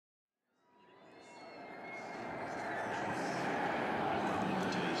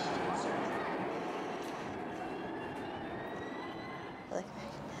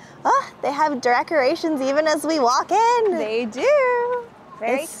They have decorations even as we walk in. They do.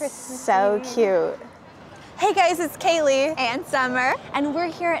 Very It's Christmassy. so cute. Hey guys, it's Kaylee. And Summer. And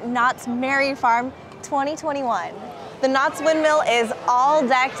we're here at Knott's Merry Farm 2021. The Knott's windmill is all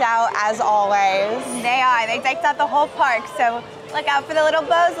decked out as always. They are. They decked out the whole park. So look out for the little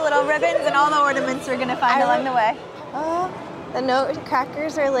bows, the little ribbons, and all the ornaments we're going to find along the way. Oh, the note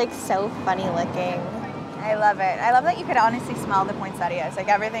crackers are like so funny looking. I love it. I love that you could honestly smell the poinsettias. Like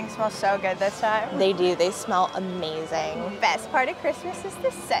everything smells so good this time. They do. They smell amazing. Best part of Christmas is the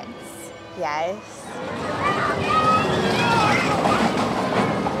scents. Yes.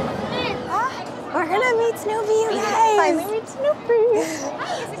 We're gonna meet Snoopy, you guys. Finally meet Snoopy.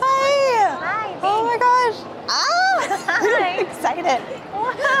 Hi. Hi. Oh my gosh. Ah. Hi. Excited.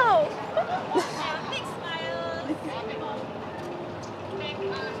 Wow. Big smile.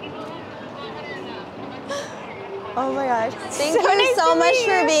 Oh my gosh. Thank So you nice so to much meet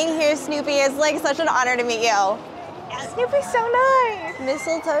for you. being here, Snoopy. It's like such an honor to meet you. Snoopy's so nice.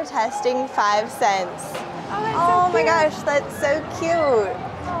 Mistletoe testing 5 cents. Oh, Oh my gosh, that's so cute.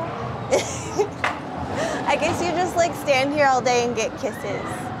 I guess you just like stand here all day and get kisses.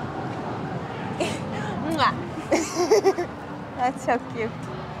 That's so cute.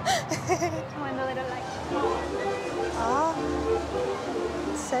 When the little light. Oh,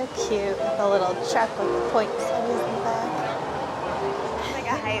 so cute. The little truck with the poinsettias in the back. Like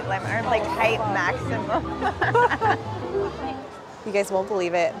a height limit, or like height maximum. You guys won't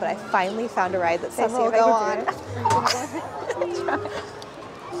believe it, but I finally found a ride that Let's Summer see will if go I on. can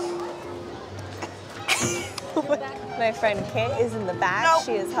My friend Kit is in the back. Nope.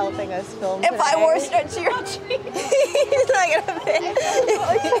 She is helping us film If I wore today. stretchy or cheap. He's not gonna fit.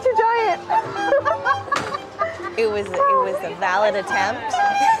 Like such a giant. It was a valid attempt.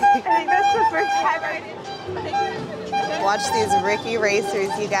 I think that's the first time I Watch these Ricky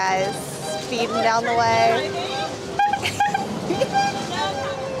racers, you guys, speeding down the way.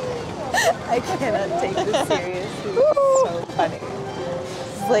 I cannot take this seriously. It's so funny.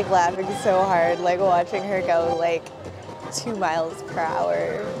 It's like laughing so hard, like watching her go like 2 miles per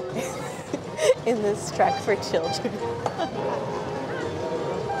hour in this truck for children.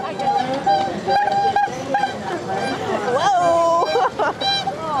 Whoa!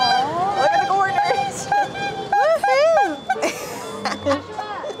 Look at the corners! Woohoo!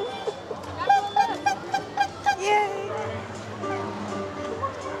 Yay!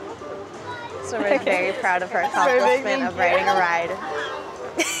 So we're very proud of her accomplishment of riding a ride.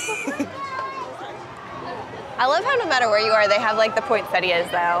 I love how no matter where you are, they have like the poinsettias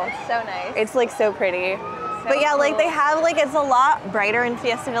though. So nice. It's like so pretty. But yeah, like they have like, it's a lot brighter in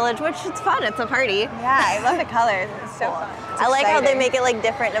Fiesta Village, which it's fun, it's a party. Yeah, I love the colors. It's so fun. I like how they make it like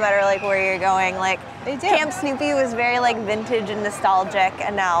different no matter like where you're going. Like They do. Camp Snoopy was very like vintage and nostalgic,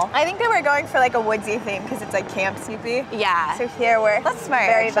 and now I think they were going for like a woodsy theme because it's like Camp Snoopy. yeah. So here we're That's smart,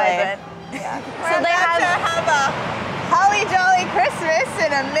 very actually. vibrant. Yeah. So they about to have a holly jolly Christmas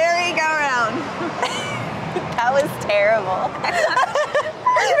and a merry-go-round. That was terrible.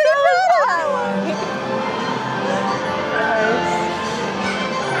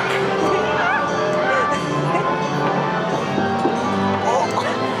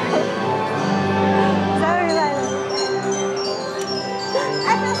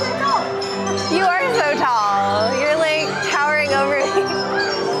 You are so tall. You're like towering over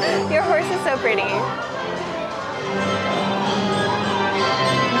me. Your horse is so pretty.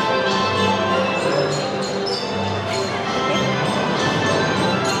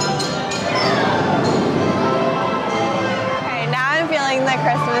 Okay, now I'm feeling the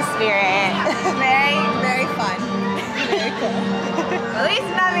Christmas spirit. Very, very fun. Very cool. Feliz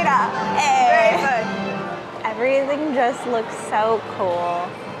Navidad. Hey. Very fun. Everything just looks so cool.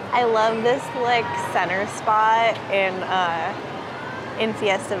 I love this like center spot in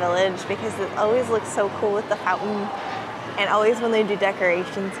Fiesta Village because it always looks so cool with the fountain, and always when they do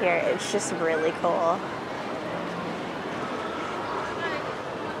decorations here, it's just really cool.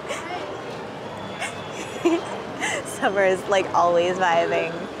 Summer is like always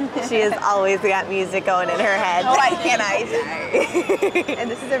vibing. She has always got music going in her head. What can I say? And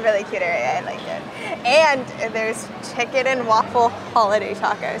this is a really cute area. I like it. And there's chicken and waffle holiday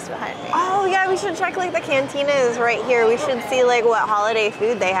tacos behind me. Oh yeah, we should check like the cantinas right here. We should see like what holiday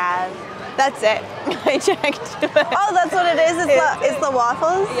food they have. That's it. I checked. Oh, that's what it is? It's the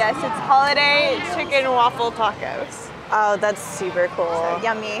waffles? Yes, it's holiday chicken waffle tacos. Oh, that's super cool. So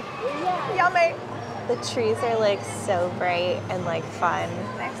yummy. Yummy. The trees are like so bright and like fun.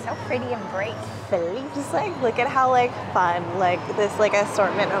 They're so pretty and bright. Just like look at how like fun like this like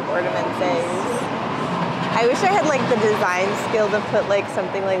assortment of ornaments is. I wish I had like the design skill to put like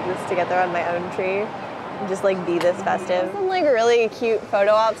something like this together on my own tree and just like be this festive. Some like really cute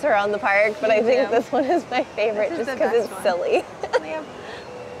photo ops around the park, but I think this one is my favorite just because it's silly. Yeah.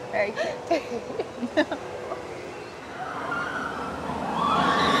 Very cute.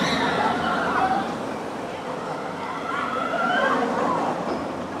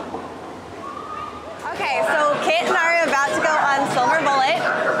 Okay, so Kit and I are about to go on Silver Bullet.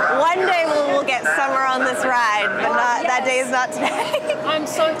 One day we'll get Summer on this ride, but not that day is not today. I'm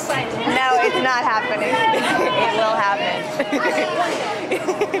so excited. No, it's not happening. It will happen.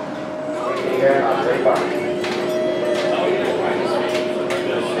 Here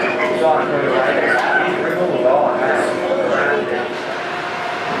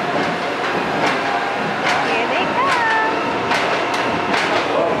they come.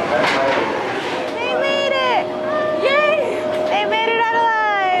 They made it! Yay! They made it out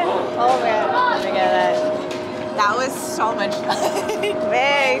alive! Oh man, look at that. That was so much fun.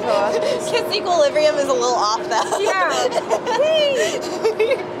 Very cool. Kit's equilibrium is a little off though. Yeah.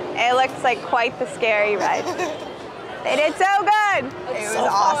 It looks like quite the scary ride. They did so good. It was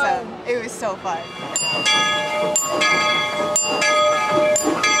awesome. It was so fun.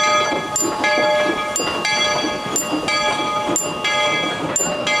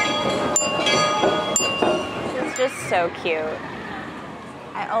 It's just so cute.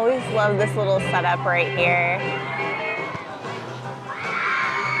 I always love this little setup right here.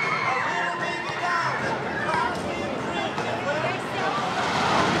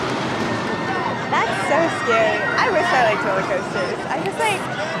 That's so scary. I wish I liked roller coasters. I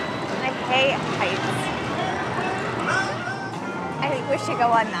hate heights. I think we should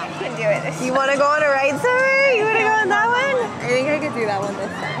go on that and do it this You want to go on a ride, Summer? You want to go on that one? I think I could do that one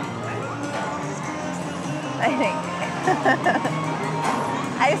this time. I think.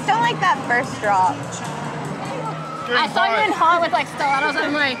 I just don't like that first drop. I saw you in Hall with like stilettos, and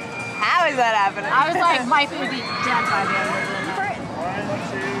I'm like, How is that happening? I was like, Mike would be dead by the end of it.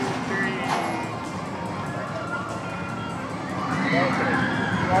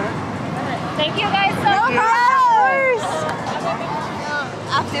 Thank you guys so much.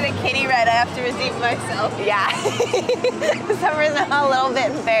 After the kitty ride, I have to redeem myself. Yeah. Summer's now a little bit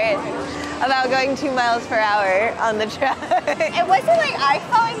embarrassed about going 2 miles per hour on the track. It wasn't like I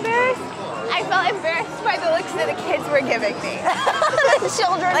felt embarrassed. I felt embarrassed by the looks that the kids were giving me. The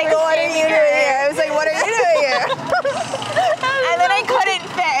children Like, were what are you doing here? I was like, what are you doing here? And then I couldn't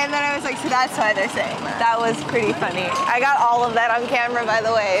fit, and then I was like, so that's why they're saying that. That was pretty funny. I got all of that on camera, by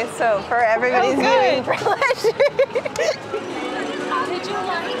the way, so for everybody's viewing pleasure. How did you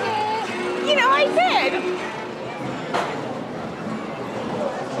like it? You know, I did.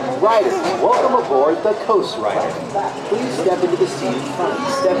 Riders, welcome aboard the Coast Rider. Please step into the seat in front.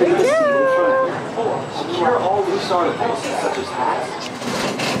 Step into the seat in front. Secure all loose articles, such as hats.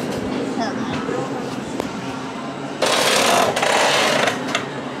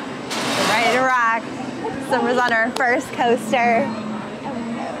 Ready to rock. Summer's on our first coaster.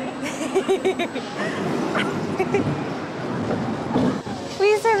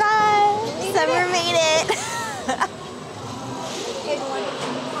 We survived. Summer made it.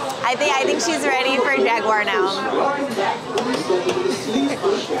 I think she's ready for Jaguar now.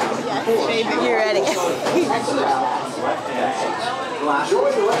 You're ready.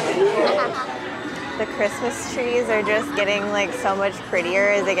 The Christmas trees are just getting like so much prettier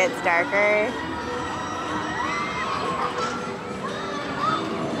as it gets darker.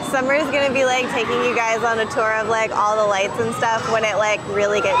 Summer's gonna be like taking you guys on a tour of like all the lights and stuff when it like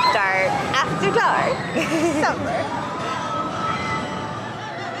really gets dark. After dark. Summer.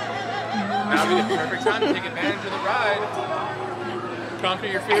 Now would be the perfect time to take advantage of the ride. Conquer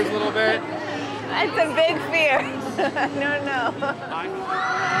your fears a little bit. That's a big fear. No.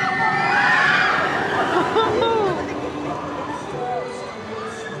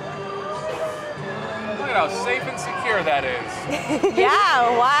 Look at how safe and secure that is.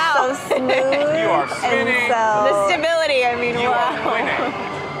 Yeah, wow. So smooth. You are spinning. The Stability, I mean, You wow. are winning.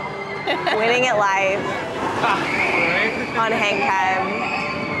 winning at life Right? on hang time.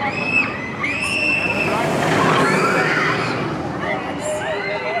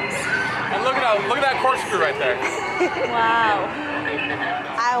 And look at that corkscrew right there. Wow.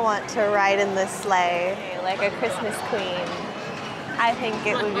 I want to ride in this sleigh like a Christmas queen. I think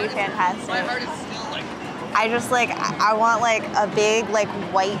it would be fantastic. I just like, I want like a big like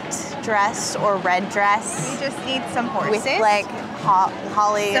white dress or red dress. You just need some horses. With like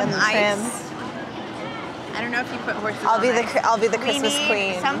holly some and ice. trim. I don't know if you put horses I'll on be ice. the We Christmas need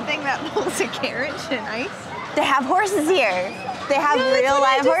queen. something that pulls a carriage and ice. They have horses here. They have real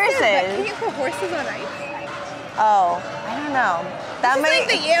live horses. Can you put horses on ice? Oh, I don't know. That It's might like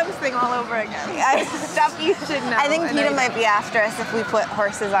the yams thing all over again. Stuff you should know. I think and PETA might be after us if we put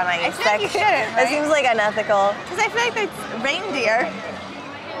horses on ice. I think you shouldn't, That right? seems like unethical. Because I feel like that's reindeer.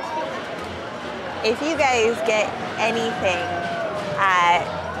 If you guys get anything at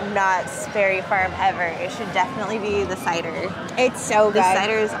Knott's Berry Farm ever, it should definitely be the cider. It's so The good.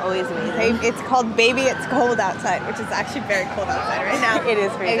 cider is always amazing. It's called Baby It's Cold Outside, which is actually very cold outside right now. It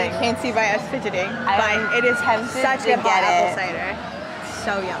is And freezing. you can't see by us fidgeting, I'm but it is tempted such to good hot get apple it. cider.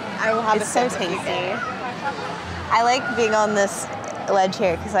 So yum. I will have It's a so sip if you tasty. get it. I like being on this ledge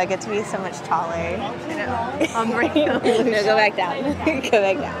here because I get to be so much taller. I know. I'll bring you. No, go back down. Go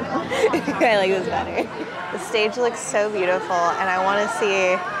back down. I like this better. The stage looks so beautiful, and I want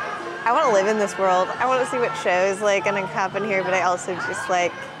to live in this world. I want to see what shows like gonna happen here, but I also just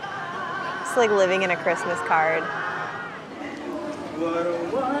like living in a Christmas card.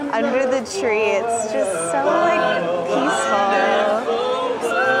 Under the tree, it's just so like peaceful.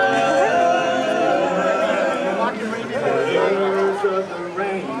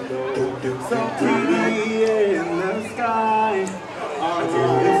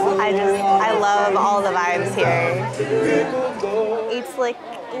 I love all the vibes here. It's like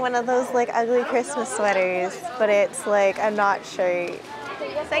one of those like ugly Christmas sweaters, but it's like a Knott shirt.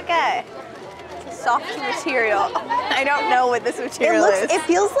 It's like a soft material. I don't know what this material is. It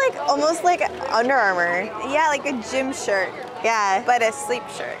feels like almost like Under Armour. Yeah, like a gym shirt, Yeah, but a sleep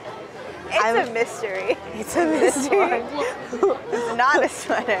shirt. It's a mystery. it's a mystery. It's not a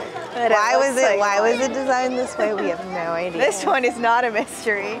sweater. but Why looks was it? like Why one. was it designed this way? We have no idea. This one is not a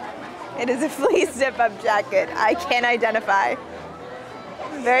mystery. It is a fleece zip-up jacket. I can identify.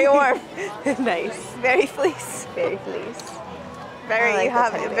 Very warm. Nice. Very fleece. Very fleece. Very, I like you the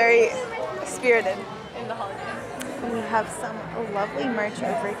have teddy it very bears. spirited in the holidays. We have some lovely merch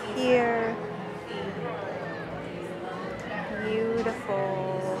over here.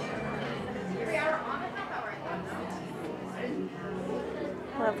 Beautiful.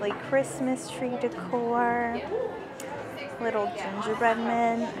 Lovely Christmas tree decor. Little gingerbread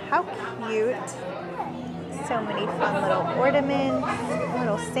men. How cute. So many fun little ornaments.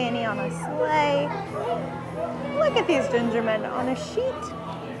 Little Santa on a sleigh. Look at these ginger men on a sheet.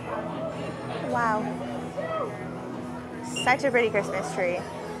 Wow. Such a pretty Christmas tree.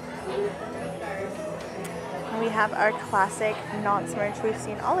 We have our classic Knott's merch we've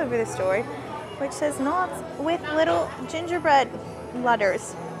seen all over the store, which says Knott's with little gingerbread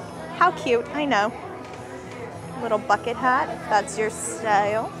letters. How cute, I know. Little bucket hat, if that's your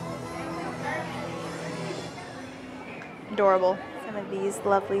style. Adorable. Some of these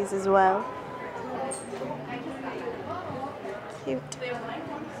lovelies as well. Cute.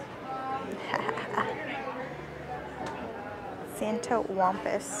 Santa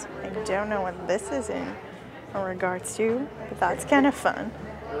Wampus. I don't know what this is in regards to, but that's kind of fun.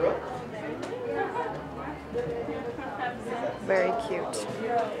 Very cute.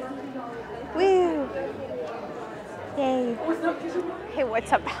 Woo! Yay. Hey,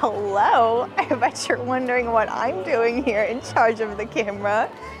 what's up? Hello. I bet you're wondering what I'm doing here in charge of the camera,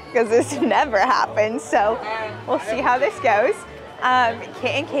 because this never happens, so we'll see how this goes.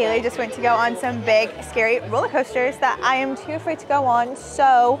 Kate and Kaylee just went to go on some big, scary roller coasters that I am too afraid to go on,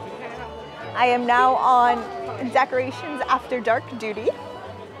 so I am now on decorations after dark duty.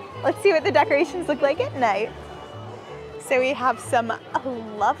 Let's see what the decorations look like at night. So we have some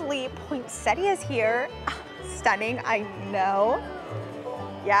lovely poinsettias here. Stunning, I know.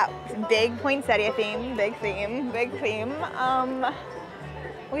 Yeah, big poinsettia theme, big theme, big theme.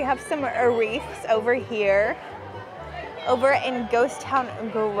 We have some wreaths over here. Over in Ghost Town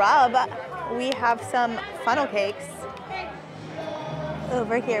Grub, we have some funnel cakes.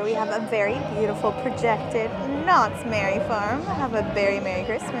 Over here we have a very beautiful projected Knott's Merry Farm. Have a very Merry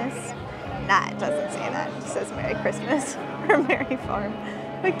Christmas. Nah, it doesn't say that. It says Merry Christmas or Merry Farm.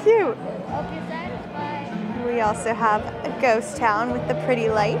 But cute. We also have a ghost town with the pretty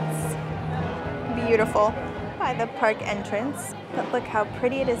lights. Beautiful. By the park entrance. But look how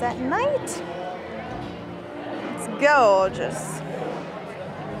pretty it is at night. It's gorgeous.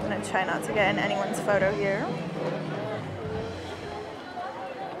 I'm gonna try not to get in anyone's photo here.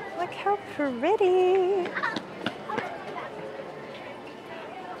 Look how pretty.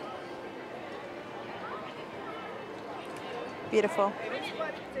 Beautiful.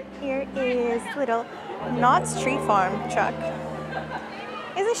 Here is little Knott's Tree Farm truck.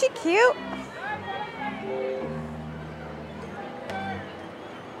 Isn't she cute?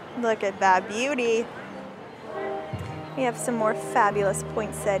 Look at that beauty. We have some more fabulous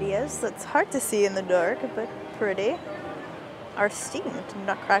poinsettias that's hard to see in the dark, but pretty. Our steamed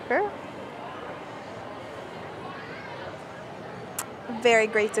nutcracker. Very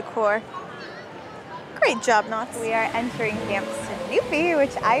great decor. Great job, Knott. We are entering Camp Snoopy,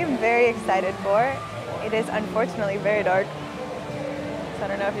 which I am very excited for. It is unfortunately very dark, so I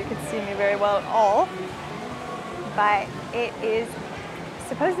don't know if you can see me very well at all. But it is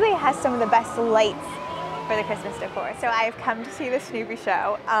supposedly has some of the best lights for the Christmas decor. So I have come to see the Snoopy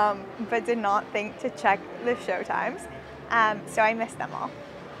show, but did not think to check the show times. So I missed them all.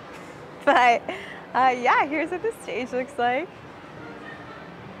 But yeah, here's what the stage looks like.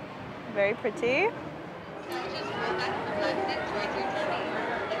 Very pretty.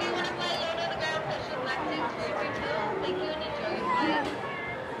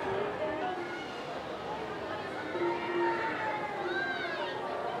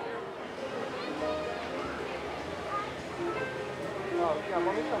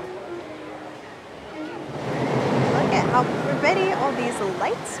 Look at how pretty all these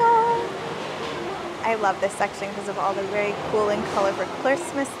lights are. I love this section because of all the very cool and colorful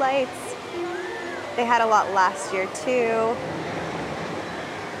Christmas lights. They had a lot last year too.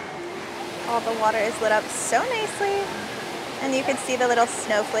 All the water is lit up so nicely. And you can see the little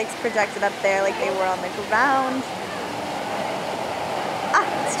snowflakes projected up there like they were on the ground.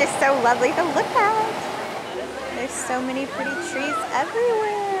 Ah, it's just so lovely to look at. There's so many pretty trees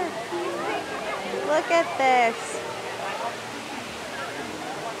everywhere. Look at this.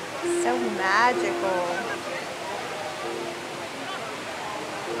 So magical.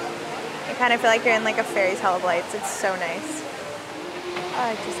 I kind of feel like you're in like a fairy tale of lights. It's so nice.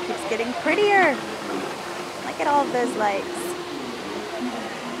 Oh, it just keeps getting prettier. Look at all of those lights.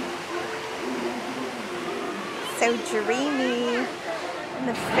 So dreamy. And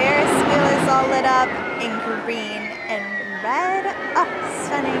the Ferris wheel is all lit up in green and red. Oh,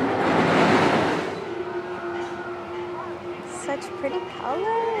 stunning. Such pretty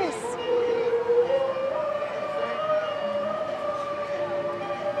colors.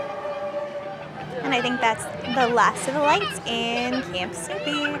 And I think that's the last of the lights in Camp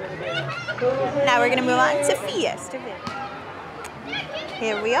Snoopy. Now we're gonna move on to Fiesta Village.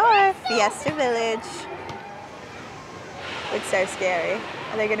 Here we are, Fiesta Village. It's so scary.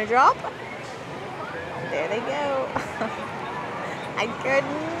 Are they gonna drop? There they go. I could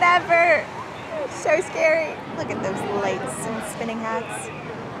never. So scary. Look at those lights and spinning hats.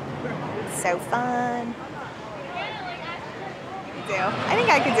 So fun. I think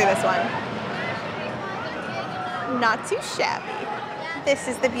I could do this one. Not too shabby. This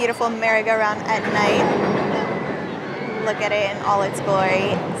is the beautiful merry-go-round at night. Look at it in all its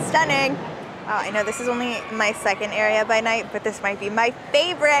glory. Stunning. Wow, I know this is only my second area by night, but this might be my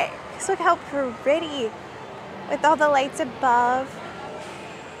favorite. Just look how pretty with all the lights above.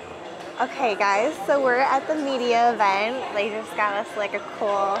 Okay guys, so we're at the media event. They just got us like a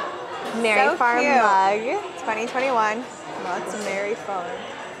cool Mary Farm mug. 2021. Lots of Mary Farm.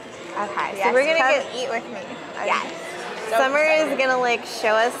 Okay, Yes, so we're gonna eat with me. Yes. Summer is gonna like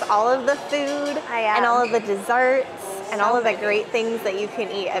show us all of the food and all of the desserts and all of the great things that you can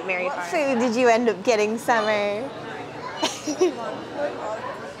eat at Mary Farm. What food did you end up getting, Summer?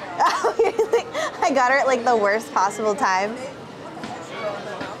 I got her at like the worst possible time.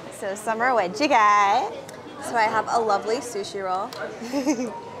 So Summer, what'd you get? So I have a lovely sushi roll.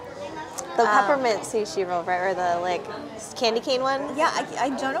 The peppermint sushi roll, right? Or the like candy cane one? Yeah, I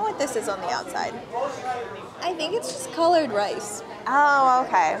don't know what this is on the outside. I think it's just colored rice. Oh,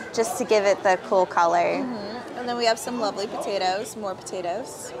 okay. Just to give it the cool color. And then we have some lovely potatoes, more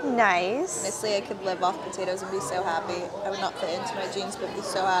potatoes. Nice. Honestly, I could live off potatoes and be so happy. I would not fit into my jeans, but be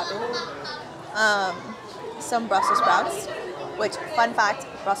so happy. Some Brussels sprouts, which, fun fact,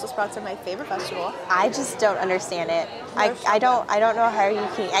 Brussels sprouts are my favorite vegetable. I just don't understand it. I don't know how you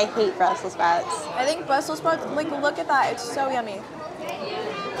can. I hate Brussels sprouts. I think Brussels sprouts, like, look at that, it's so yummy.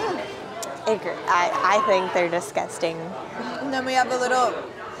 I think they're disgusting. And then we have a little,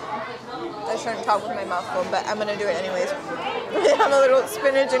 I shouldn't talk with my mouth full, but I'm gonna do it anyways. We have a little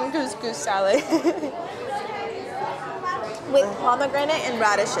spinach and couscous salad. With pomegranate and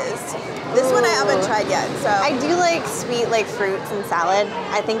radishes. This one I haven't tried yet, so. I do like sweet like fruits and salad.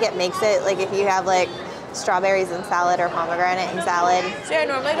 I think it makes it like if you have like strawberries in salad or pomegranate in salad. See, I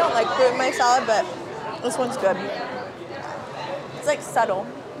normally don't like fruit in my salad, but this one's good. It's like subtle.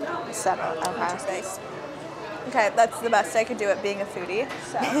 Subtle, okay. Which is nice. Okay, that's the best I could do at being a foodie,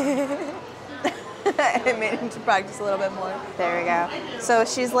 so. I made him to practice a little bit more. There we go. So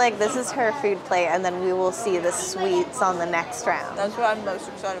she's like, this is her food plate, and then we will see the sweets on the next round. That's what I'm most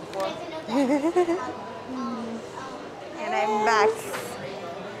excited for. And I'm back.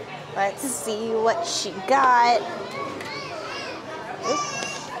 Let's see what she got.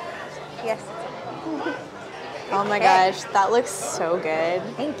 Oops. Yes. Oh my gosh, that looks so good.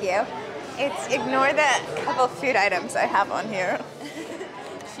 Thank you. Ignore the couple food items I have on here.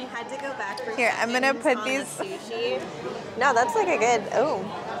 She had to go back for Here, I'm gonna put these. Sushi. No, that's like a good. Oh.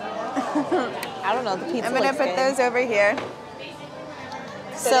 I don't know. The pizza. I'm gonna put those over here.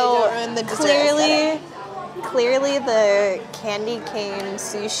 So the clearly, the candy cane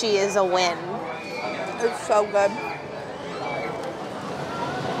sushi is a win. It's so good.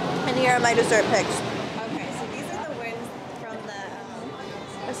 And here are my dessert picks. Okay, so these are the wins from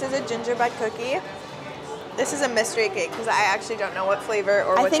the. This is a gingerbread cookie. This is a mystery cake because I actually don't know what flavor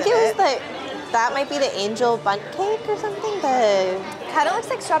or I what's think in it was that might be the angel bundt cake or something. The kind of looks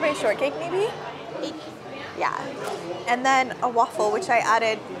like strawberry shortcake maybe. yeah. And then a waffle which I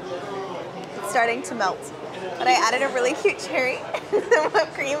added. It's starting to melt, but I added a really cute cherry and some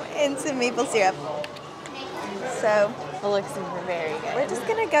whipped cream and some maple syrup. So It looks very good. we're just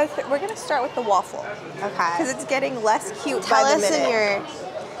gonna go through. We're gonna start with the waffle Okay. because it's getting less cute Tell by the us minute. in your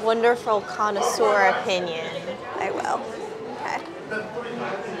wonderful connoisseur opinion. I will.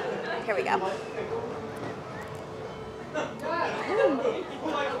 Okay. Here we go.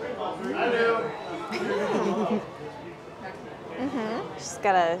 Just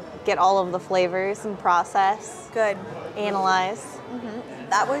gotta get all of the flavors and process, Good. analyze.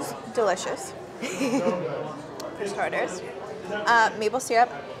 That was delicious. For starters. Maple syrup,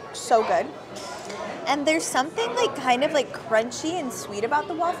 so good. And there's something like kind of like crunchy and sweet about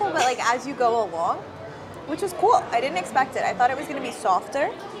the waffle, but like as you go along, which was cool. I didn't expect it. I thought it was gonna be softer,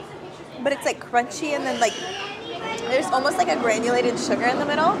 but it's like crunchy and then like there's almost like a granulated sugar in the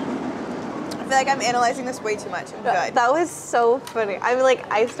middle. I feel like I'm analyzing this way too much. I'm good. That was so funny. I mean,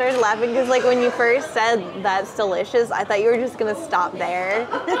 like, I started laughing because, like, when you first said that's delicious, I thought you were just gonna stop there,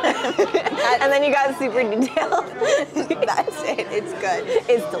 and then you got super detailed. That's it. It's good.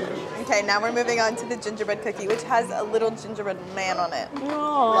 It's delicious. Okay, now we're moving on to the gingerbread cookie, which has a little gingerbread man on it.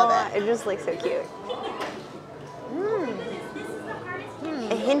 Oh, Love it. It just looks so cute.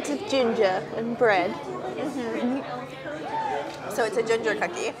 A hint of ginger and bread. So it's a ginger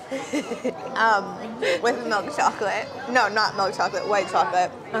cookie with milk chocolate. No, not milk chocolate, white chocolate.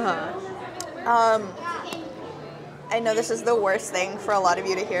 I know this is the worst thing for a lot of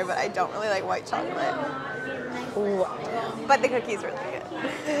you to hear, but I don't really like white chocolate. But the cookie's really good.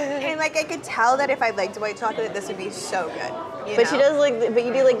 And like I could tell that if I liked white chocolate, this would be so good. But she does like, but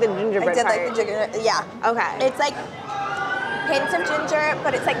you do like the gingerbread I did part. like the ginger. Yeah. Okay. It's like hints of ginger,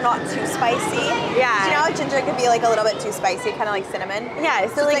 but it's like not too spicy. Yeah. You know how ginger could be like a little bit too spicy, kind of like cinnamon? Yeah,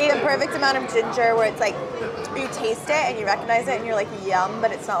 So it's like the perfect amount of ginger where it's like you taste it and you recognize it and you're like yum,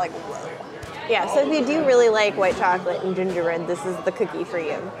 but it's not like whoa. Yeah, so if you do really like white chocolate and gingerbread, this is the cookie for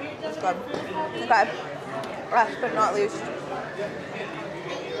you. It's good. Okay. Last but not least.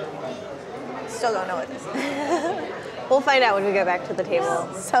 Still don't know what this is. We'll find out when we go back to the table.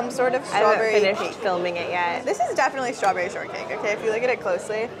 Some sort of I haven't strawberry finished cake. filming it yet. This is definitely strawberry shortcake, okay? If you look at it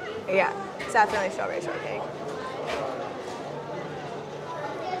closely, Yeah. it's definitely strawberry shortcake.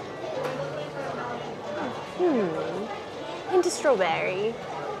 Into strawberry.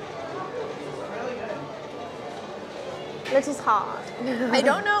 This is hard. I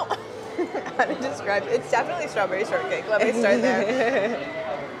don't know how to describe it. It's definitely strawberry shortcake. Let me start there.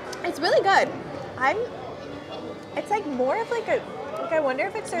 It's really good. It's like more of like I wonder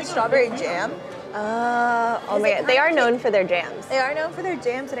if it's their strawberry jam. Oh my god, they are known for their jams. They are known for their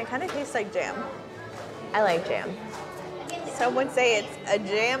jams and it kind of tastes like jam. I like jam. Some would say it's a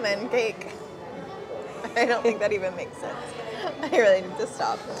jam and cake. I don't think that even makes sense. I really need to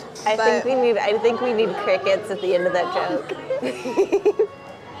stop. I think we need crickets at the end of that joke.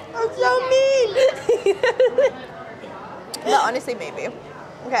 That's so mean. But honestly, maybe.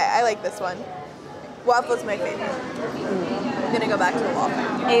 Okay, I like this one. Waffle's my favorite. I'm gonna go back to the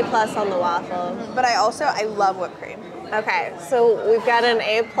waffle. A+ on the waffle. But I love whipped cream. Okay, so we've got an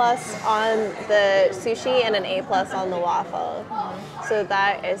A+ on the sushi and an A+ on the waffle. So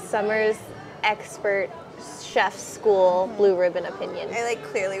that is Summer's expert chef school blue ribbon opinion. I like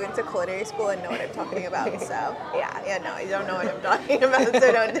clearly went to culinary school and know what I'm talking about, so Yeah. no, I don't know what I'm talking about,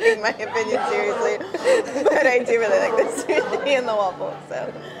 so don't take my opinion seriously. But I do really like the sushi and the waffle,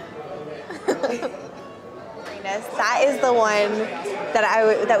 so. That is the one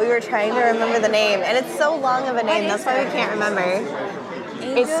that we were trying to remember the name, and it's so long of a name. That's why we can't remember.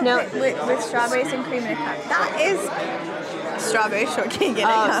 It's no with strawberries and cream in a cup. That is strawberry shortcake in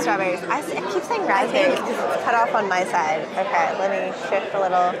a cup. Strawberries. I keep saying raspberries because it's cut off on my side. Okay, let me shift a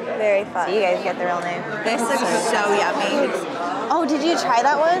little. Very fun. So you guys get the real name. This looks so yummy. Oh, did you try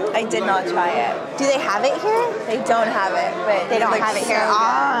that one? I did not try it. Do they have it here? They don't have it, but They don't looks have it here. so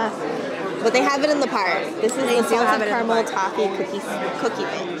good. But they have it in the park. This is the salted caramel toffee cookie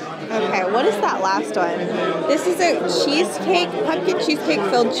bit. Okay, what is that last one? This is a pumpkin cheesecake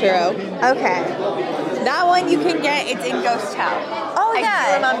filled churro. Okay. That one you can get, it's in Ghost Town. Oh yeah.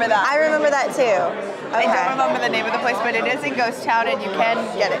 I remember that. I remember that too. Okay. I don't remember the name of the place, but it is in Ghost Town and you can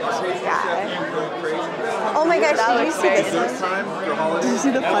get it. Yeah. Oh my gosh, did you see this one? Did you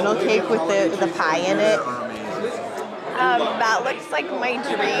see the funnel cake with the pie in it? That looks like my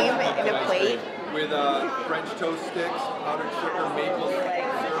dream in a plate. With French toast sticks, powdered sugar, maple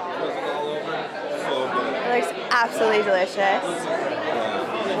syrup drizzled all over. So good. It looks absolutely delicious.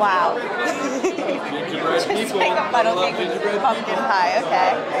 Wow. Just like a funnel cake with pumpkin pie.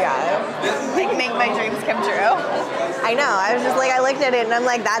 Okay, I got it. Like make my dreams come true. I know. I was just like, I looked at it and I'm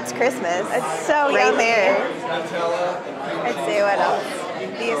like, that's Christmas. It's so right yummy. There. Let's see what else.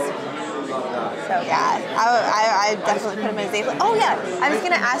 These. So yeah, I definitely put them in a safe. Oh yeah, I was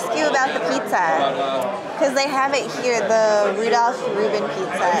gonna ask you about the pizza because they have it here. The Rudolph Reuben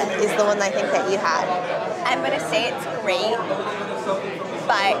pizza is the one I think that you had. I'm gonna say it's great,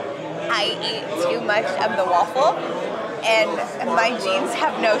 but I eat too much of the waffle, and my jeans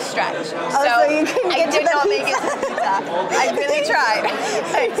have no stretch. Oh, so you can get I did not make it to the pizza. I really tried.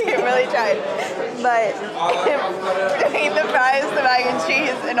 I really tried. But between the fries, the mac and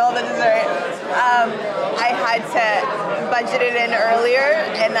cheese, and all the dessert, I had to budget it in earlier,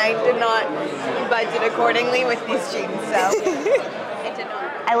 and I did not budget accordingly with these jeans, so it did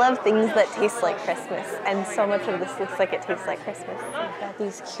not. I love things that taste like Christmas, and so much of this looks like it tastes like Christmas. We've got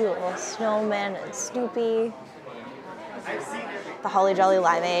these cute little snowmen and Snoopy, the Holly Jolly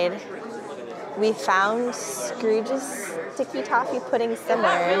Limeade. We found Scrooge's sticky toffee pudding simmer,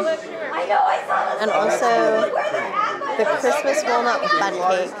 and also the Christmas walnut bun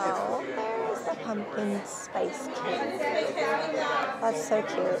cake. Oh, there's the pumpkin spice cake. That's so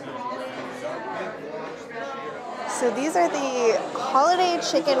cute. So these are the holiday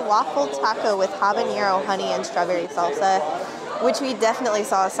chicken waffle taco with habanero, honey, and strawberry salsa, which we definitely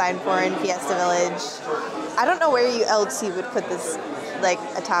saw a sign for in Fiesta Village. I don't know where else you would put this, like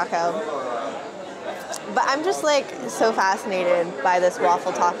a taco. But I'm just like so fascinated by this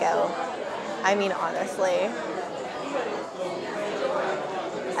waffle taco. I mean, honestly.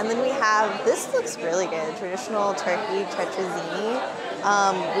 And then we have, this looks really good, traditional turkey tetrazzini,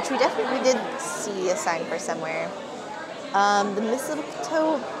 which we definitely did see a sign for somewhere. The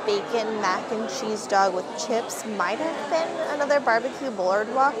mistletoe bacon mac and cheese dog with chips might have been another barbecue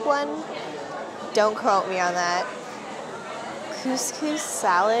boardwalk one. Don't quote me on that. Couscous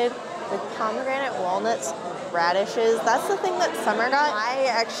salad with pomegranate walnuts, radishes. That's the thing that Summer got. I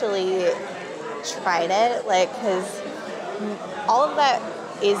actually tried it, like, because all of that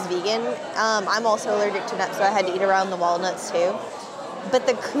is vegan. I'm also allergic to nuts, so I had to eat around the walnuts too. But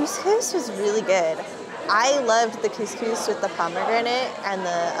the couscous was really good. I loved the couscous with the pomegranate and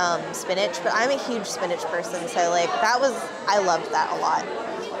the spinach, but I'm a huge spinach person, so like I loved that a lot.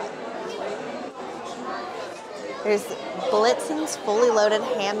 There's Blitzen's fully loaded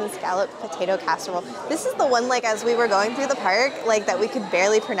ham and scalloped potato casserole. This is the one, like, as we were going through the park, like, that we could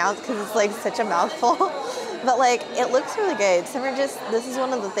barely pronounce because it's, like, such a mouthful. But, like, it looks really good. This is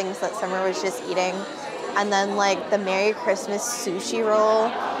one of the things that Summer was just eating. And then, like, the Merry Christmas sushi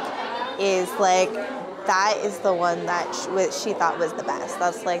roll is, like, that is the one that she thought was the best.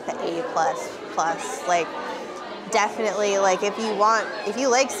 That's, like, the A++. Like, definitely, like, if you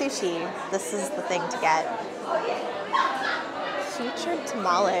like sushi, this is the thing to get. Featured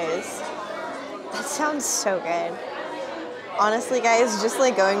tamales. That sounds so good. Honestly, guys, just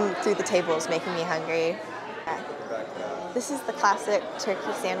like going through the table is making me hungry. This is the classic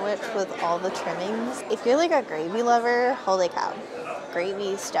turkey sandwich with all the trimmings. If you're like a gravy lover, holy cow.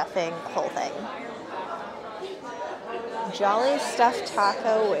 Gravy, stuffing, the whole thing. Jolly stuffed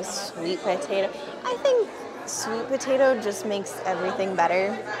taco with sweet potato. I think sweet potato just makes everything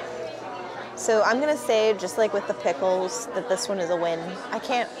better. So I'm gonna say, just like with the pickles, that this one is a win. I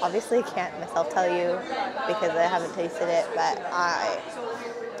obviously can't myself tell you because I haven't tasted it, but I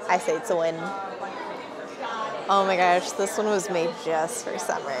say it's a win. Oh my gosh, this one was made just for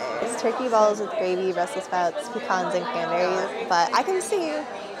summer. It's turkey balls with gravy, Brussels sprouts, pecans, and cranberries. But I can see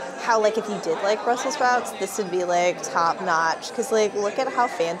how, like, if you did like Brussels sprouts, this would be like top notch. Cause like, look at how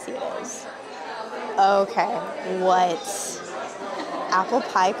fancy it is. Okay, what? Apple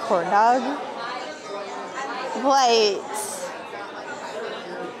pie corn dog? What?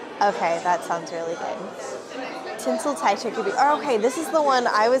 Okay, that sounds really good. Tinsel Thai turkey beef. Oh, okay, this is the one.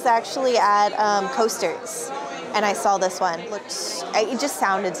 I was actually at Coasters, and I saw this one. It just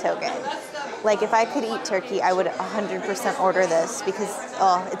sounded so good. Like if I could eat turkey, I would 100% order this because,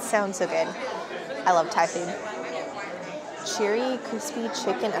 oh, it sounds so good. I love Thai food. Cheery, crispy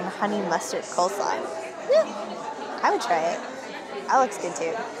chicken and honey mustard coleslaw. Yeah, I would try it. That looks good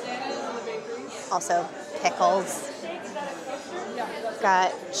too. Also, pickles.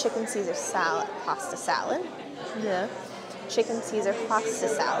 Got chicken Caesar salad, pasta salad. Yeah. Chicken Caesar pasta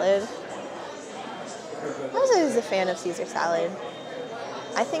salad. I was always a fan of Caesar salad.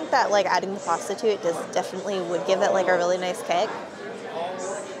 I think that like adding the pasta to it definitely would give it like a really nice kick.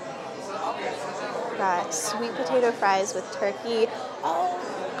 Got sweet potato fries with turkey. Oh,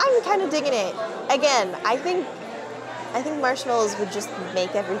 I'm kind of digging it. Again, I think marshmallows would just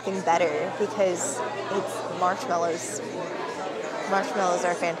make everything better because it's marshmallows. Marshmallows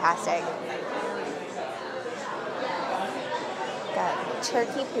are fantastic. Got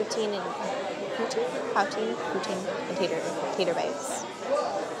turkey poutine and tater bites.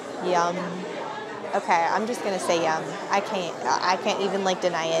 Yum. Okay, I'm just gonna say yum. I can't even like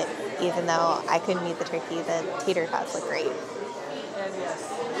deny it, even though I couldn't eat the turkey. The tater tots look great.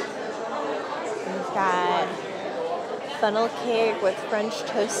 We've got funnel cake with French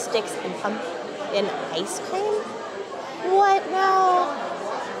toast sticks and pumpkin ice cream. What now?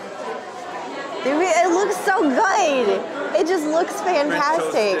 It looks so good. It just looks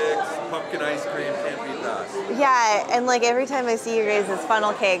fantastic. French toast sticks, pumpkin ice cream, can't beat that. Yeah, and like every time I see you guys'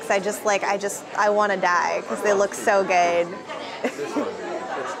 funnel cakes, I want to die because they look so good. This one,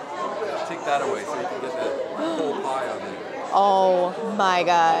 take that away so you can get the whole pie on there. Oh my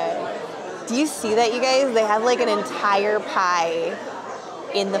god. Do you see that, you guys? They have like an entire pie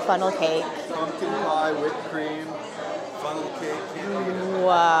in the funnel cake. Pumpkin pie, whipped cream, funnel cake, can't beat it.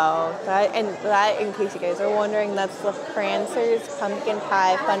 Wow. That, in case you guys are wondering, that's the Prancer's pumpkin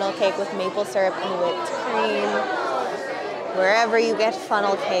pie funnel cake with maple syrup and whipped cream. Wherever you get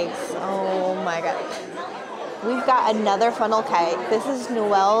funnel cakes. Oh my god. We've got another funnel cake. This is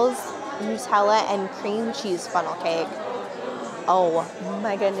Noel's Nutella and cream cheese funnel cake. Oh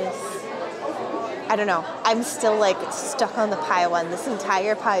my goodness. I don't know. I'm still like stuck on the pie one. This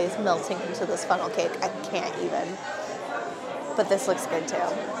entire pie is melting into this funnel cake. I can't even. But this looks good too.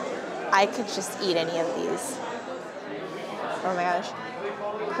 I could just eat any of these. Oh my gosh.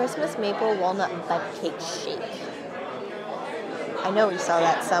 Christmas maple walnut bud cake shake. I know we saw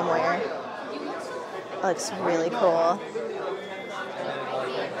that somewhere. It looks really cool.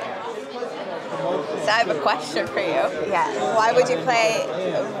 So I have a question for you. Yeah. Why would you play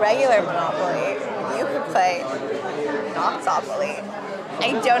regular Monopoly? You could play Knottsopoly.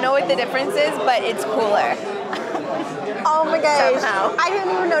 I don't know what the difference is, but it's cooler. Oh my gosh. Somehow. I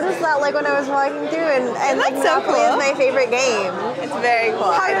didn't even notice that like when I was walking through and like That's so Monopoly cool. is my favorite game. It's very cool.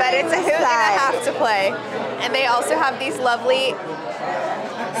 How I did bet I it's a miss who's that? gonna have to play. And they also have these lovely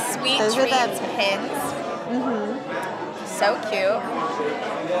sweet Those are treats the- pins. So cute.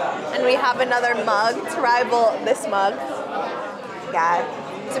 And we have another mug to rival this mug. Yeah.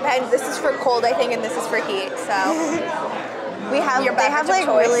 Depends. This is for cold, I think, and this is for heat. So They have beverage like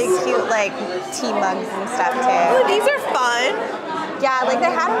of choice. really cute like tea mugs and stuff Ooh, too. these are fun. Yeah, like they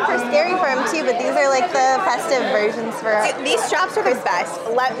had them for Scary Farm too, but these are like the festive versions for. Dude, these straps are the best,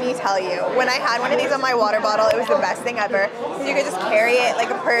 let me tell you. When I had one of these on my water bottle, it was the best thing ever. Because you could just carry it like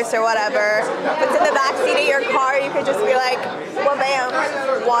a purse or whatever. If it's in the back seat of your car, you could just be like, wha-bam,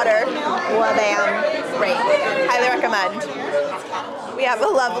 water, Wha-bam. great. Highly recommend. We have a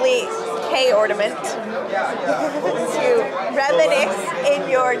lovely K ornament to reminisce in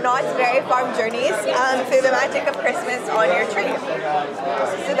your Knott's Berry Farm journeys through the magic of Christmas on your tree.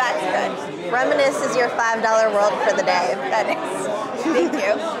 So that's good. Reminisce is your $5 world for the day. That is. Thank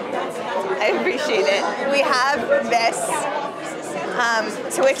you. I appreciate it. We have this,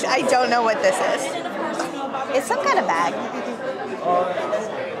 to which I don't know what this is. It's some kind of bag.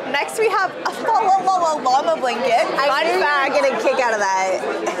 Next we have a llama blanket. I knew you were getting a kick out of that.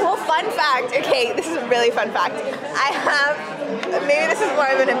 Well, fun fact. Okay, this is a really fun fact. I have, maybe this is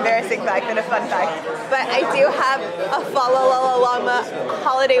more of an embarrassing fact than a fun fact, but I do have a llama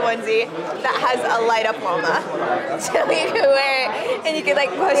holiday onesie that has a light up llama. So you can wear it and you can like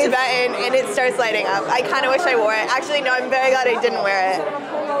push a button and it starts lighting up. I kind of wish I wore it. Actually, no, I'm very glad I didn't wear it.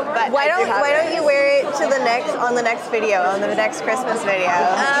 But Why don't you wear it to the next video, on the next Christmas video?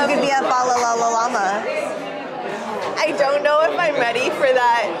 You could be a llama. I don't know if I'm ready for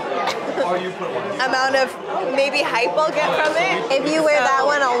that amount of maybe hype I'll get from it. If you wear that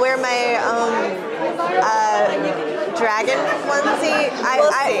one, I'll wear my dragon onesie.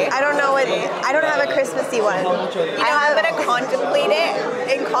 We'll see. I don't know what. I don't have a Christmassy one. You know, I'm gonna contemplate it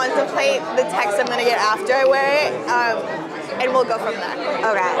and contemplate the text I'm gonna get after I wear it. and we'll go from there.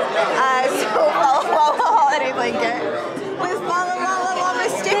 Okay. So follow holiday blanket with follow llama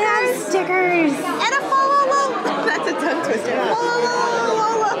stickers. Stickers. And a follow llama. That's a tongue twister. Follow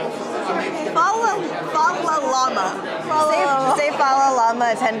llama. Say follow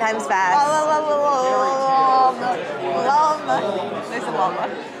llama 10 times fast. Llama. There's a llama.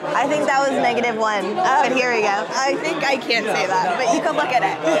 I think that was -1. But here we go. I think I can't say that, but you can look at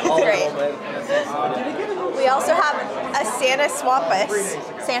it. It's great. We also have a Santa Swampus.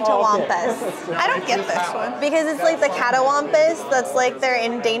 Santa Wampus. I don't get this one. Because it's like the catawampus, that's like their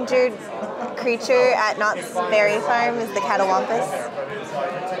endangered creature at Knott's Berry Farm is the catawampus.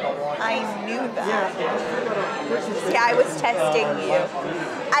 I knew that. See, I was testing you.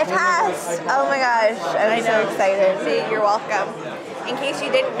 I passed! Oh my gosh, I'm so excited. See, you're welcome. In case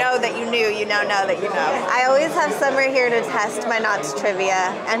you didn't know that you knew, you now know that you know. I always have Summer here to test my Knott's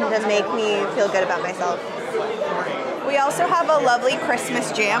trivia and to make me feel good about myself. We also have a lovely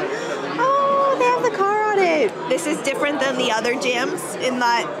Christmas jam. Oh, they have the car on it. This is different than the other jams in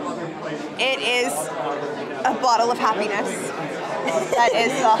that it is a bottle of happiness. That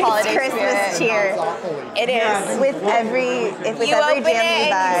is the holiday Christmas spirit. cheer. It is. With every You open jam it you and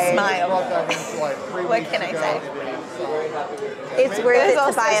buy. you smile. What can I say? It's worth There's it to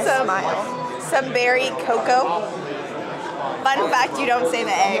also buy a smile. some berry cocoa. Fun fact, you don't say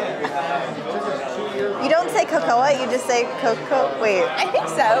the A. You don't say cocoa, you just say cocoa. Wait. I think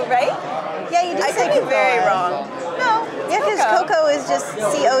so, right? Yeah, you just I say could be cocoa. very wrong. No. Yeah, because cocoa is just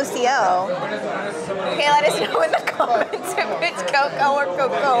C-O-C-O. Okay, let us know in the comments if it's cocoa or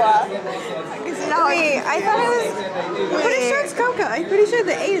cocoa. Wait, I thought it was... I'm pretty sure it's cocoa. I'm pretty sure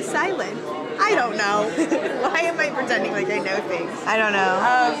the A is silent. I don't know. Why am I pretending like I know things? I don't know.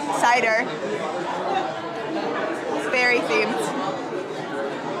 Cider. It's berry themed.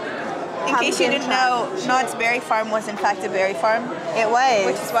 In case you didn't know, Knott's Berry Farm was in fact a berry farm, It was.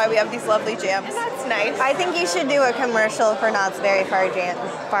 which is why we have these lovely jams. That's nice. I think you should do a commercial for Knott's Berry Farm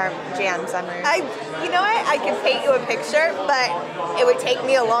jam Summer. You know what? I could paint you a picture, but it would take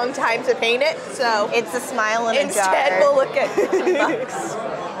me a long time to paint it, so It's a smile in a jar. instead we'll look at bucks.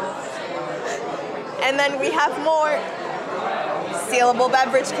 And then we have more sealable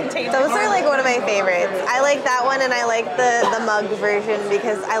beverage containers. Those are like one of my favorites. I like that one and I like the mug version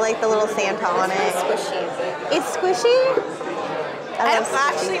because I like the little Santa on it. squishy. It's squishy? I love don't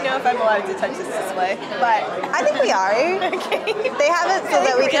actually know if I'm allowed to touch this way, but I think we are. okay. They have it so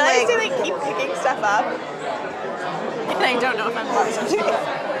that we can realize like... they keep picking stuff up, and I don't know if I'm allowed to do it.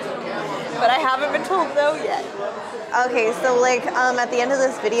 But I haven't been told no yet. Okay, so like at the end of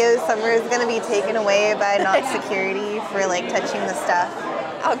this video, Summer is gonna be taken away by Knott security for like touching the stuff.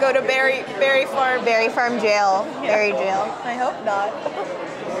 I'll go to Berry Farm. Berry Farm jail. Yeah. Berry jail. I hope not.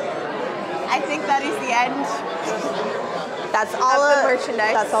 I think that is the end. That's all Of the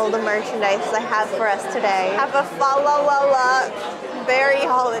merchandise. That's all the merchandise I have for us today. Have a fa la la la berry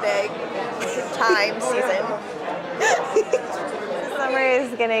holiday time season. Summer is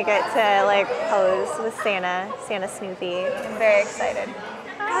gonna get to like pose with Santa Snoopy. I'm very excited.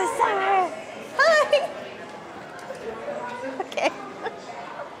 Oh, Summer! Hi. Okay.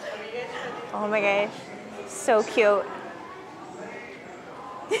 Oh my gosh, so cute.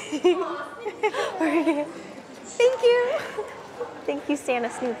 Thank you. Thank you, Santa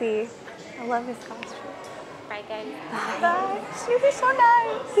Snoopy. I love his costume. Right, guys. Bye. Snoopy's so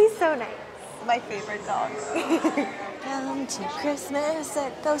nice. He's so nice. My favorite dog. Come to Christmas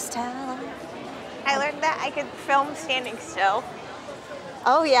at Ghost Town. I learned that I could film standing still.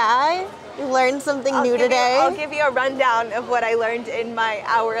 Oh yeah? You learned something new today? I'll give you a rundown of what I learned in my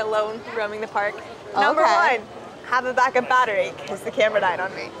hour alone roaming the park. Number Okay. 1, have a backup battery because the camera died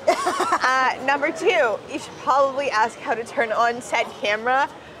on me. Number 2, you should probably ask how to turn on said camera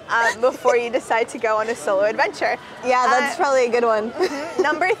before you decide to go on a solo adventure. Yeah, that's probably a good one.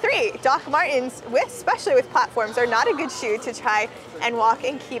 Number 3, Doc Martens, especially with platforms, are not a good shoe to try and walk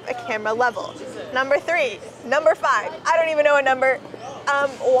and keep a camera level. Number 5, I don't even know a number.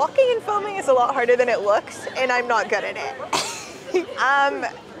 Walking and filming is a lot harder than it looks, and I'm not good at it.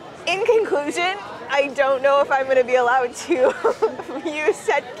 In conclusion, I don't know if I'm going to be allowed to use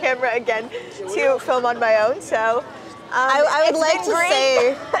said camera again to film on my own, so I would like to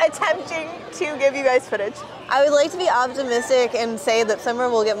say, attempting to give you guys footage. I would like to be optimistic and say that Summer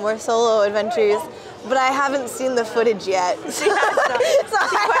will get more solo adventures, but I haven't seen the footage yet. She has not.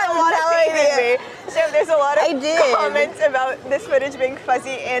 She put a lot of faith in me. So there's a lot of comments about this footage being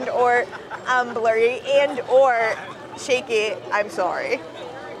fuzzy and or blurry and or shaky. I'm sorry.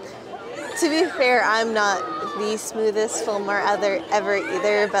 To be fair, I'm not the smoothest filmer ever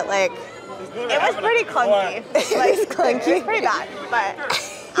either, but like, It was pretty clunky. Like, clunky. It was pretty bad, but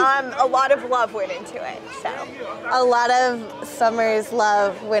a lot of love went into it. So A lot of summer's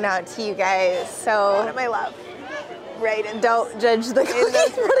love went out to you guys. a So lot of my love. Right, and don't judge the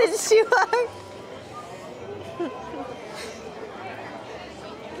footage too hard.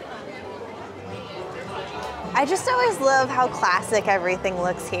 I just always love how classic everything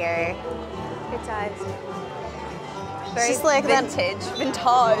looks here. it does. It's Very just like that vintage,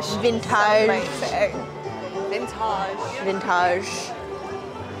 vintage, some vintage, might say. Vintage. vintage.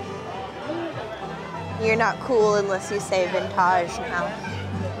 You're not cool unless you say vintage now.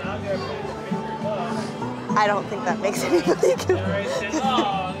 I don't think that makes anybody cool.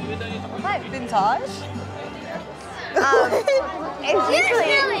 What, vintage?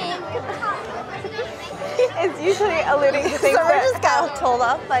 It's usually alluding to things Summer that just got told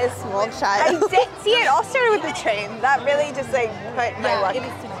off by a small I child. did see it all started with the train. That really just like put my luck. You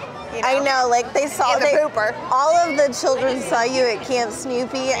know, I know, like they saw in the pooper. all of the children saw you at Camp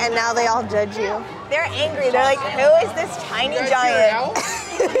Snoopy, and now they all judge you. They're angry. They're like, who is this tiny giant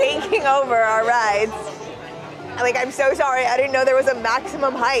taking over our rides? Like, I'm so sorry. I didn't know there was a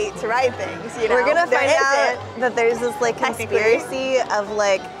maximum height to ride things. You know, We're gonna There find out isn't. that there's this like Technically. conspiracy of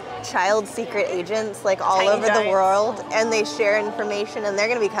like child secret agents like all Tiny over the giants. world, and they share information, and they're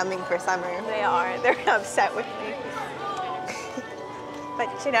gonna be coming for summer. They are. They're upset with me.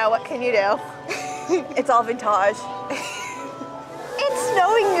 But you know, what can you do? It's all vintage. It's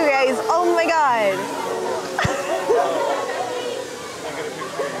snowing, you guys. Oh my god.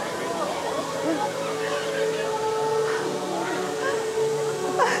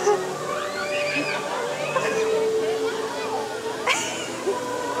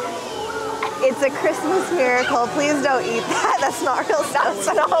 It's a Christmas miracle. Please don't eat that. That's not real stuff. That's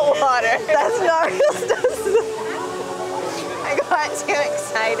not water. That's not real stuff. I got too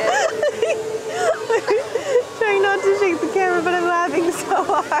excited. Trying not to shake the camera, but I'm laughing so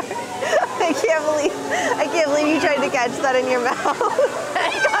hard. I can't believe you tried to catch that in your mouth.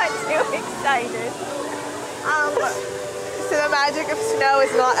 I got too excited. So the magic of snow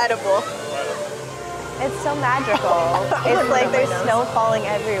is not edible. It's so magical. It's like there's snow falling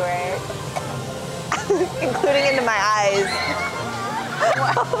everywhere, including into my eyes.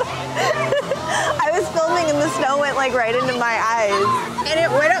 I was filming and the snow went like right into my eyes. And it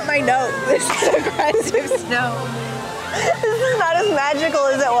went up my nose. This is aggressive snow. This is not as magical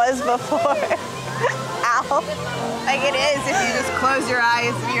as it was before. Ow. Like it is if you just close your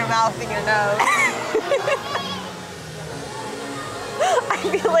eyes and your mouth and your nose. I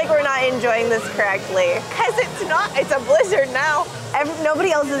feel like we're not enjoying this correctly. Because it's not. It's a blizzard now.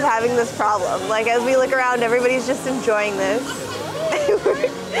 Nobody else is having this problem. Like as we look around, everybody's just enjoying this. We're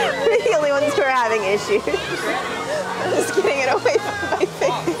the only ones who are having issues. I'm just getting it away from my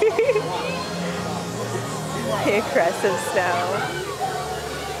face. The aggressive snow.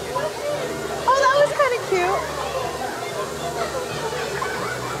 Oh, that was kind of cute.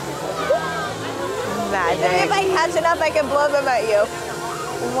 Maybe Magic. if I catch enough, I can blow them at you.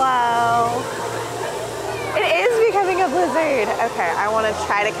 Wow. It is becoming a blizzard. Okay, I want to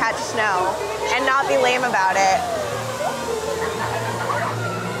try to catch snow and not be lame about it.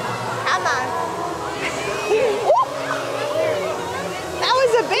 Come on. That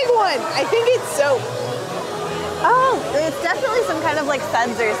was a big one. I think it's soap. Oh, it's definitely some kind of like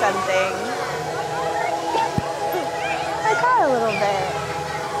suds or something. I got a little bit.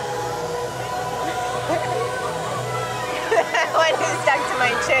 One is stuck to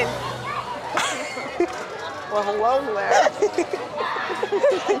my chin. Well, hello there.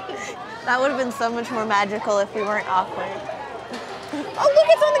 That would have been so much more magical if we weren't awkward. Oh, look,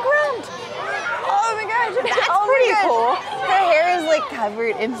 it's on the ground. Oh my gosh, that's Oh my pretty gosh. cool. Her hair is like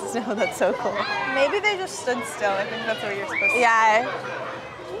covered in snow. That's so cool. Maybe they just stood still. I think that's what you're supposed to do. Yeah.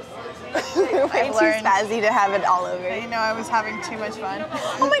 We're way I've too learned. spazzy to have it all over. You know, I was having too much fun.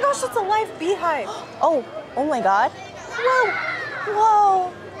 Oh my gosh, that's a live beehive. Oh my God. Whoa.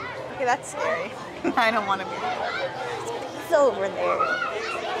 Whoa. Okay, that's scary. I don't want to be there. It's over there.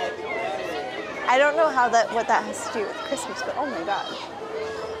 I don't know what that has to do with Christmas, but oh my God.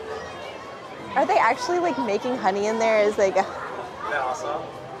 Are they actually like making honey in there as they go? That's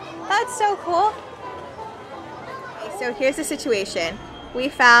so cool. Okay, so here's the situation. We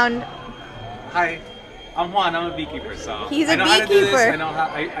found Hi, I'm Juan. I'm a beekeeper, so He's a I know how to do this. beekeeper. I know how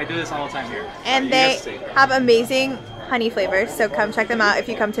I do this all the time here. and You they guys stay. have amazing honey flavors, so come check them out if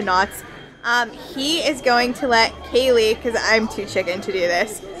you come to Knott's. He is going to let Kaylee, because I'm too chicken to do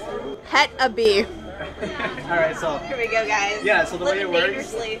this, pet a bee. Alright, so Here we go, guys. yeah, so the way it Living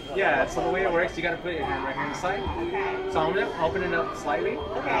works. dangerously. Yeah, so the way it works, you gotta put your hand right here on the side. Okay. So I'm gonna open it up slightly.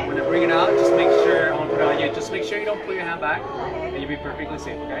 Okay. I'm gonna bring it out. Just make sure I'm gonna put it on you. Just make sure you don't put your hand back, Okay. and you'll be perfectly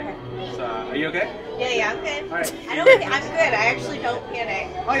safe. Okay. So are you okay? Yeah, I'm good. All right. I'm good. I actually don't panic.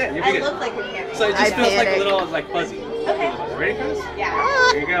 Oh yeah, you'll I be good. look like a panic. So it just I feels like a panic. little like fuzzy. Okay. Ready for this?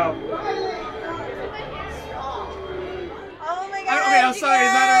 Yeah. Here you go. Oh my god. Okay, I'm sorry.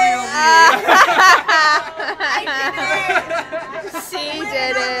 It's not a real me. She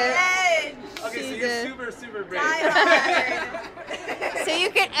did it. Okay, so She you're did. super brave. So you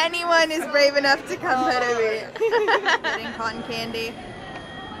can, anyone is brave enough to come pet a me. Getting cotton candy.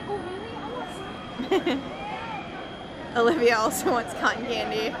 Olivia also wants cotton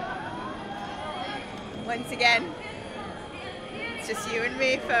candy. Once again, it's just you and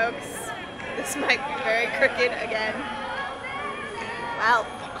me, folks. This might be very crooked again. Wow.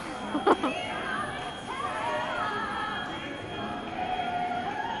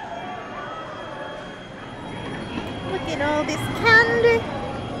 Look at all this candy.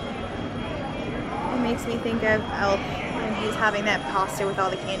 It makes me think of Elf when he's having that pasta with all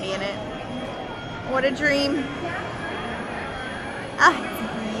the candy in it. What a dream. Ah,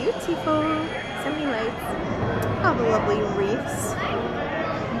 it's beautiful. So many lights. All the lovely wreaths.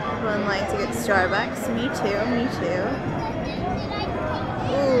 Everyone likes to get Starbucks. Me too, me too.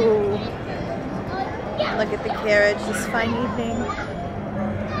 Ooh. Look at the carriage, this fine evening.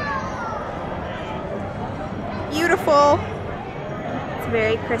 Beautiful. It's a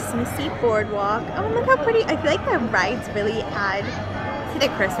very Christmassy boardwalk. Oh, look how pretty. I feel like the rides really add to the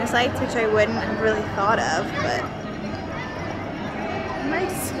Christmas lights, which I wouldn't have really thought of, but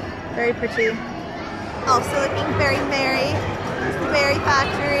nice. Very pretty. Also looking very merry. It's the berry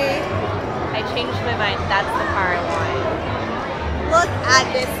factory. I changed my mind. That's the car I want. Look at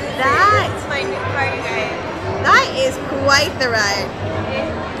This is that. This is my new car, you guys. That is quite the ride.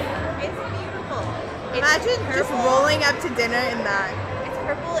 It's beautiful. Imagine just rolling up to dinner in that. It's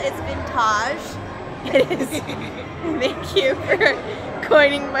purple. It's vintage. It is. Thank you for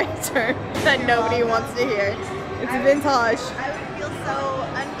coining my term that nobody wants to hear. It's vintage. I would feel so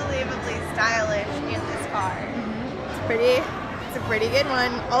unbelievably stylish in this car. It's pretty. It's a pretty good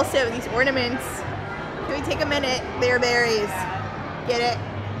one. Also, these ornaments. Can we take a minute? They're berries. Get it?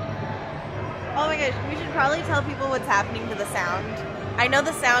 Oh my gosh, we should probably tell people what's happening to the sound. I know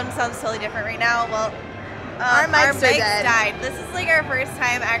the sound sounds totally different right now. Well, Our mics are dead. died. This is like our first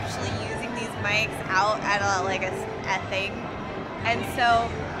time actually using these mics out at a thing, and so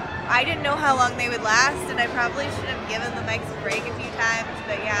I didn't know how long they would last, and I probably should have given the mics a break a few times.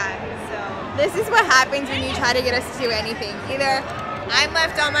 But yeah, so This is what happens when you try to get us to do anything. Either I'm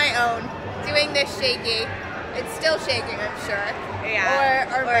left on my own doing this shaky. It's still shaking, I'm sure. yeah,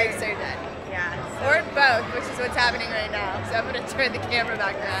 Or our mics are dead. yeah. Or both, which is what's happening right now. So I'm going to turn the camera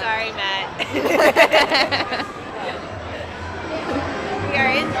back around. Sorry, Matt. We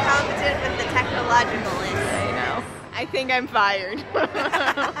are incompetent with the technological list. I know. I think I'm fired.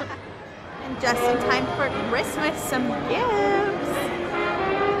 And just in time for Christmas, some gifts.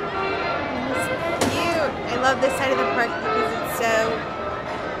 It's cute. I love this side of the park because it's so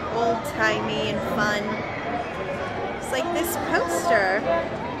old-timey and fun. It's like this poster.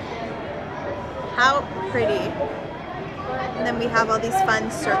 How pretty. And then we have all these fun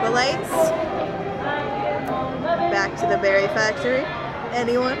circle lights. Back to the berry factory.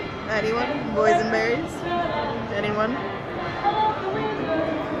 Anyone? Anyone? Boys and berries? Anyone?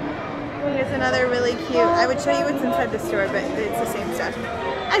 Here's another really cute. I would show you what's inside the store, but it's the same stuff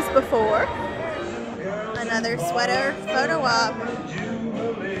as before. Another sweater photo op.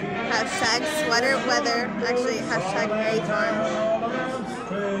 Hashtag sweater weather. Actually, hashtag Mary Farm.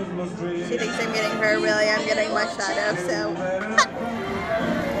 She thinks I'm getting her. Really, I'm getting my shadow, so.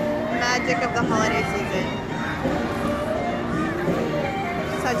 Magic of the holiday season.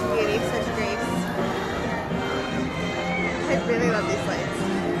 Such beauty, such grace. I really love these lights.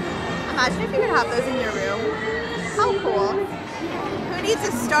 Imagine if you could have those in your room. How cool. Who needs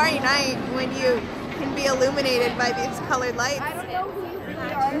a starry night when you can be illuminated by these colored lights? I don't know who you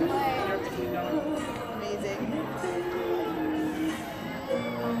really are, but Amazing.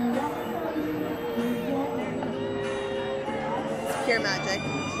 It's pure magic.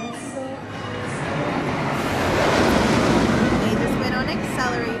 They just went on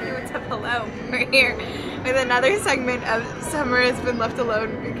accelerator. What's up, hello? We're here with another segment of Summer has been left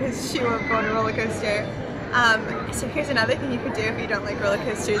alone because she won't go on a roller coaster. So here's another thing you could do if you don't like roller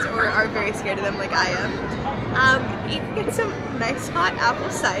coasters or are very scared of them like I am. You can get some nice hot apple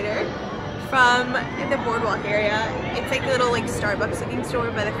cider from the boardwalk area. It's like a little like Starbucks looking store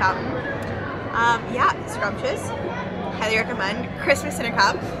by the fountain. Yeah, scrumptious. Highly recommend. Christmas in a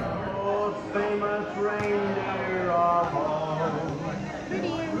cup.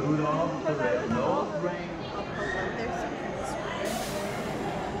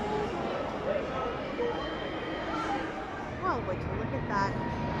 Oh, would you look at that?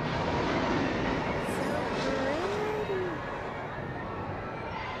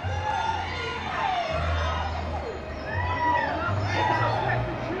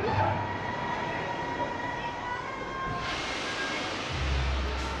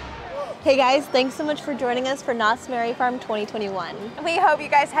 Hey guys, thanks so much for joining us for Knott's Merry Farm 2021. We hope you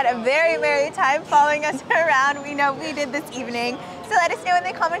guys had a very merry time following us around. We know we did this evening. So let us know in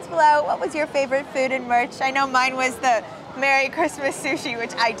the comments below, what was your favorite food and merch? I know mine was the Merry Christmas sushi,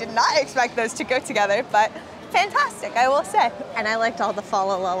 which I did not expect those to go together, but fantastic, I will say. And I liked all the Fa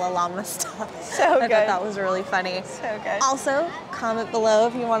La La La Llama stuff. So I good. thought that was really funny. So good. Also, comment below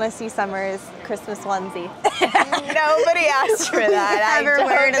if you want to see Summer's Christmas onesie. Nobody asked for that. Have her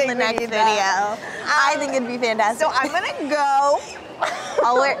wear it in the next need video. that. I think it'd be fantastic. So I'm gonna go.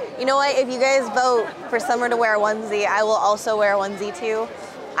 I'll wear, you know what, if you guys vote for Summer to wear a onesie, I will also wear a onesie too.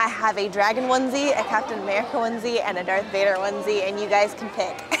 I have a dragon onesie, a Captain America onesie, and a Darth Vader onesie, and you guys can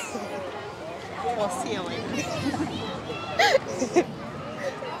pick. We'll see you later.